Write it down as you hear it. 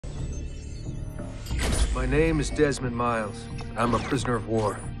My name is Desmond Miles. I'm a prisoner of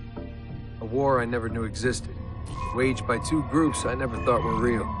war. A war I never knew existed, waged by two groups I never thought were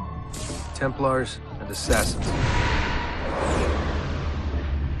real. Templars and Assassins.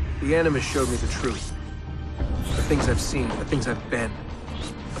 The Animus showed me the truth. The things I've seen, the things I've been.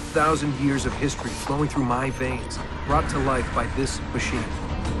 1,000 years of history flowing through my veins, brought to life by this machine.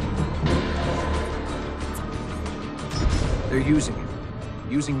 They're using it.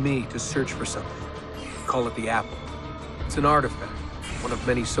 Using me to search for something. Call it the Apple. It's an artifact, one of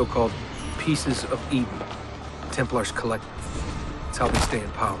many so-called pieces of Eden. Templars collect them. It's how they stay in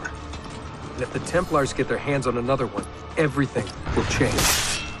power. And if the Templars get their hands on another one, everything will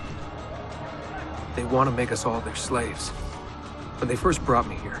change. They want to make us all their slaves. When they first brought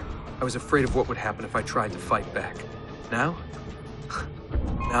me here, I was afraid of what would happen if I tried to fight back. Now?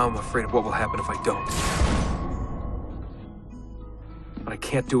 Now I'm afraid of what will happen if I don't. But I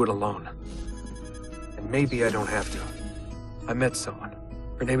can't do it alone. And maybe I don't have to. I met someone.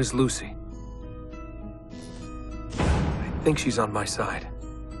 Her name is Lucy. I think she's on my side.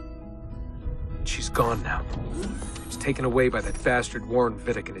 She's gone now. She was taken away by that bastard Warren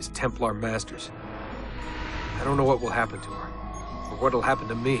Vidic and his Templar masters. I don't know what will happen to her, or what'll happen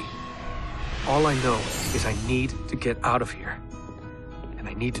to me. All I know is I need to get out of here. And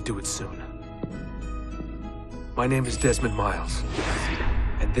I need to do it soon. My name is Desmond Miles,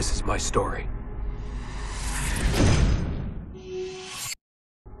 and this is my story.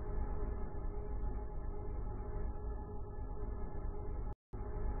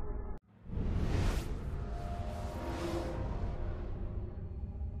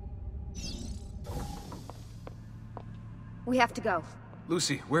 We have to go.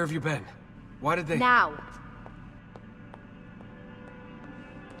 Lucy, where have you been? Why did they— Now!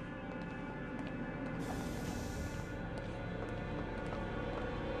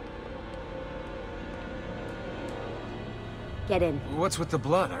 Get in. What's with the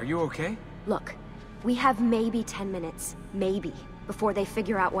blood? Are you okay? Look, we have maybe 10 minutes, maybe, before they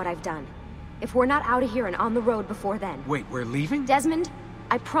figure out what I've done. If we're not out of here and on the road before then— Wait, we're leaving? Desmond,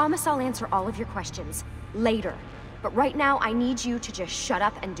 I promise I'll answer all of your questions later. But right now, I need you to just shut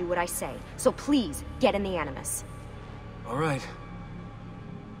up and do what I say. So please, get in the Animus. All right.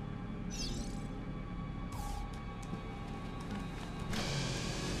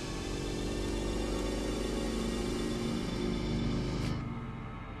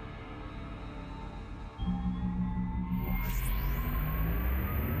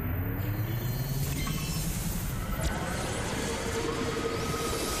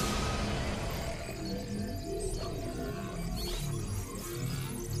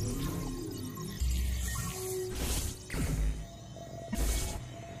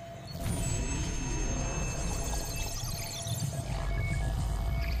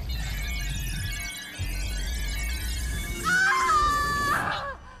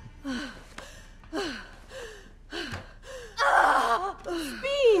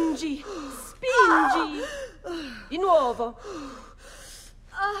 Spingi! Di nuovo!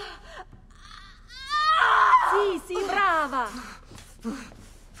 Sì, brava!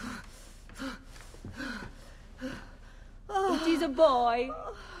 It is a boy.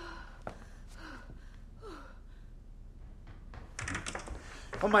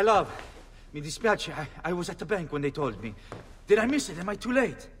 Oh, my love. Mi dispiace. I was at the bank when they told me. Did I miss it? Am I too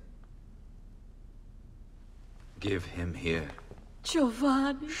late? Give him here.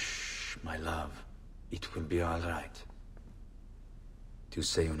 Giovanni. Shh, my love. It will be all right. Tu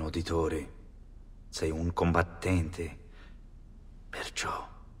sei un uditore. Sei un combattente. Perciò,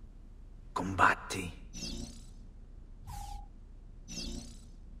 combatti.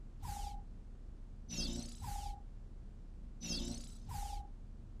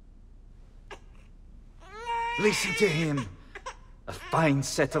 Listen to him. A fine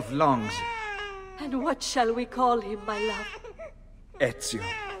set of lungs. And what shall we call him, my love? Ezio.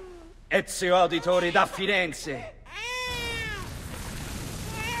 Ezio Auditore da Firenze.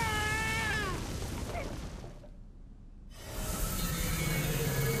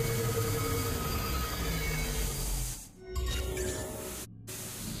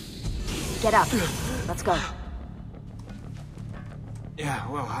 Get up. Let's go. Yeah,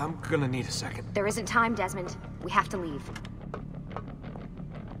 well, I'm gonna need a second. There isn't time, Desmond. We have to leave.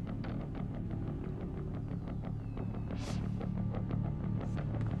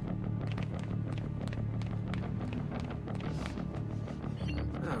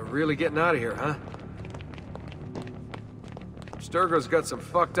 Really getting out of here, huh? Sturgo's got some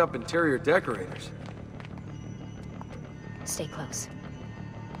fucked up interior decorators. Stay close.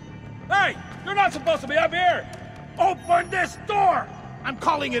 Hey! You're not supposed to be up here! Open this door! I'm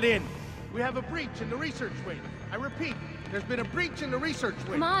calling it in! We have a breach in the research wing. I repeat, there's been a breach in the research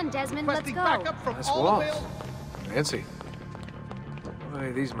wing. Come on, Desmond, let's Requesting go. backup from Nice all walls. available... Fancy.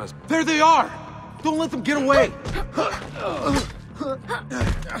 Boy, these must... There they are! Don't let them get away!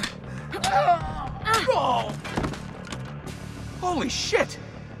 Oh. Holy shit!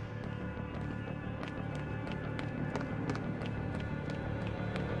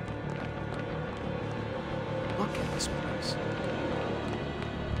 Look at this place.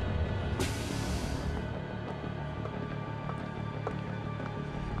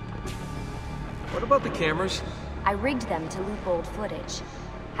 What about the cameras? I rigged them to loop old footage.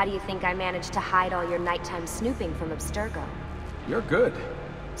 How do you think I managed to hide all your nighttime snooping from Abstergo? You're good.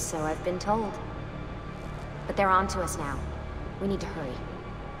 So I've been told. But they're on to us now. We need to hurry.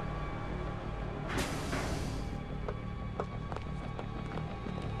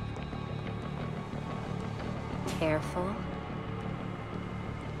 Careful.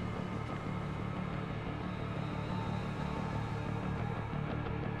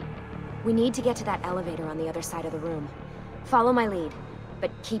 We need to get to that elevator on the other side of the room. Follow my lead, but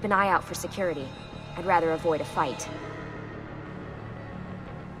keep an eye out for security. I'd rather avoid a fight.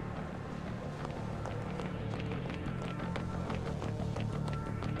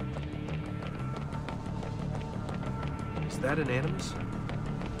 Is that an Animus?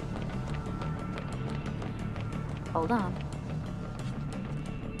 Hold on.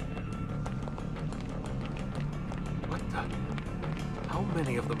 What the? How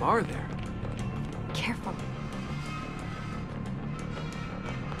many of them are there? Careful.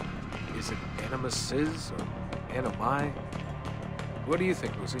 Is it Animuses or Animi? What do you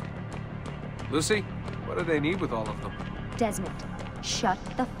think, Lucy? Lucy, what do they need with all of them? Desmond, shut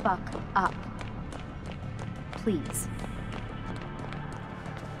the fuck up. Please.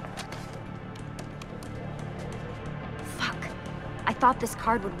 Fuck. I thought this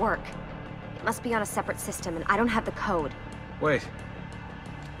card would work. It must be on a separate system, and I don't have the code. Wait.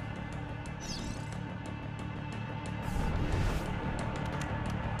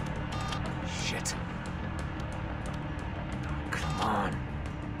 Shit. Come on.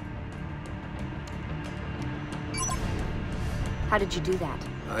 How did you do that?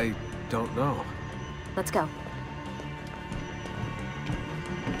 I don't know. Let's go.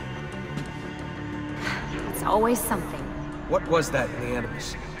 It's always something. What was that in the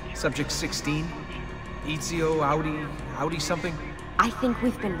Animus? Subject 16? Ezio, Audi something? I think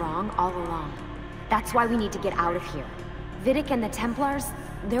we've been wrong all along. That's why we need to get out of here. Vidic and the Templars,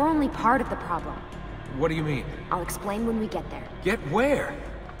 they're only part of the problem. What do you mean? I'll explain when we get there. Get where?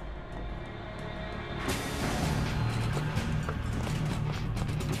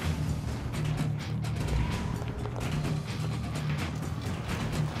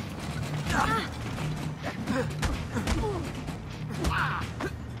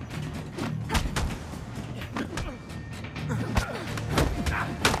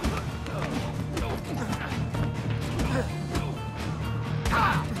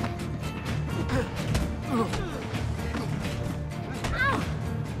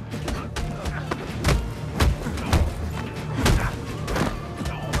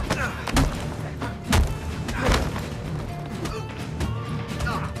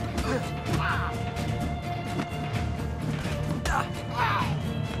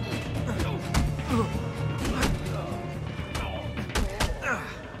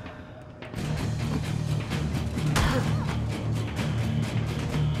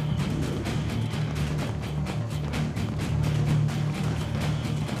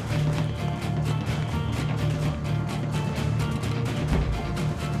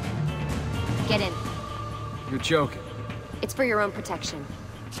 Get in. You're joking. It's for your own protection.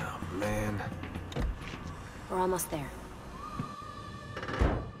 Oh, man. We're almost there.